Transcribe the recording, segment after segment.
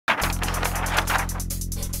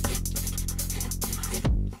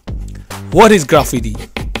What is graffiti?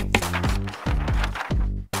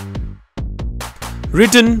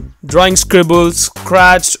 Written, drawing scribbles,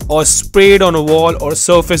 scratched or sprayed on a wall or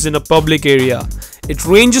surface in a public area. It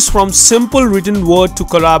ranges from simple written word to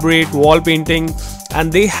collaborate wall painting,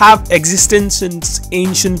 and they have existence since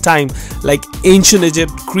ancient time like ancient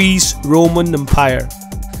Egypt, Greece, Roman Empire.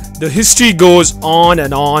 The history goes on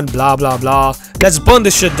and on, blah blah blah. Let's burn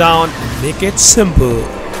this shit down and make it simple.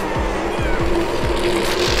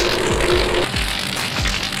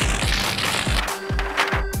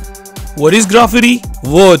 What is graffiti?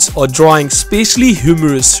 Words or drawings, especially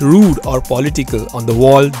humorous, rude or political, on the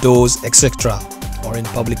wall, doors, etc. or in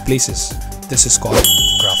public places. This is called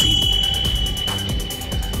graffiti.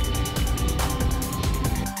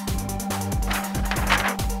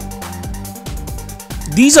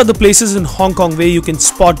 These are the places in Hong Kong where you can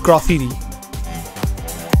spot graffiti.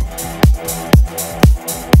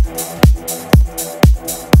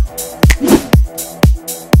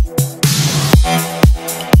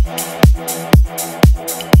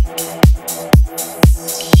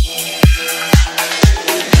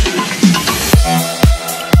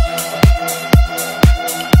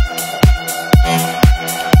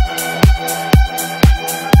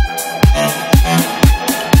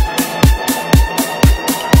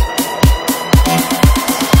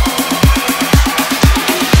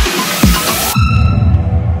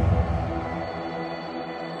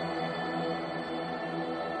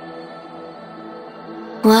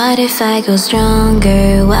 What if I go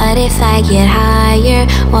stronger? What if I get higher?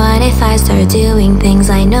 What if I start doing things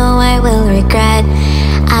I know I will regret?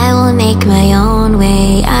 I will make my own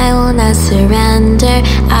way, I will not surrender.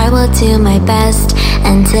 I will do my best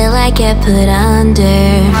until I get put under.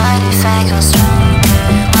 What if I go stronger?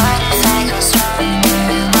 What if I go stronger?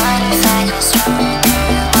 What if I go stronger?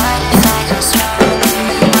 What if I go stronger? What if I go stronger?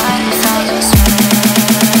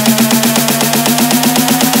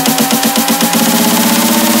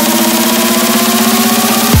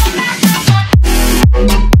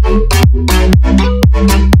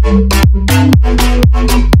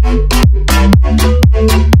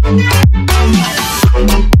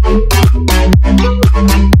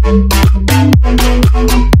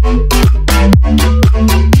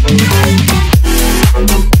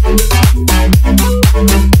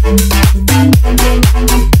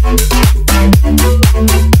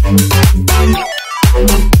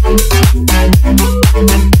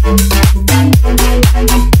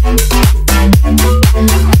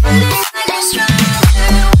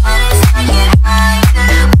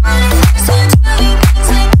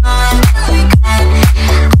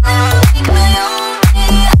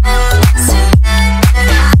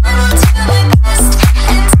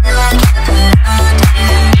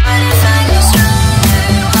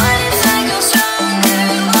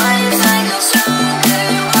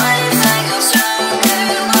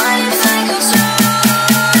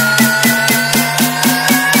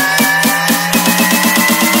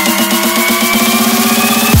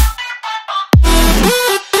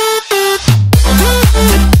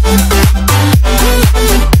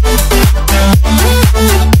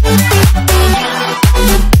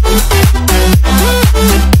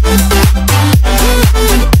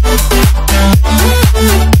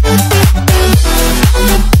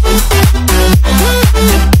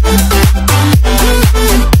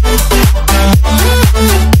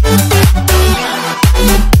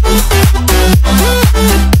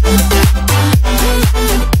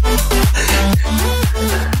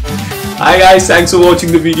 Hi guys, thanks for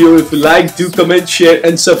watching the video. If you like, do comment, share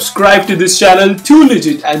and subscribe to this channel, Too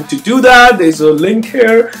Legit. And to do that, there's a link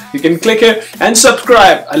here. You can click it and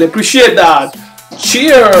subscribe. I'll appreciate that.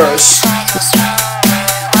 Cheers!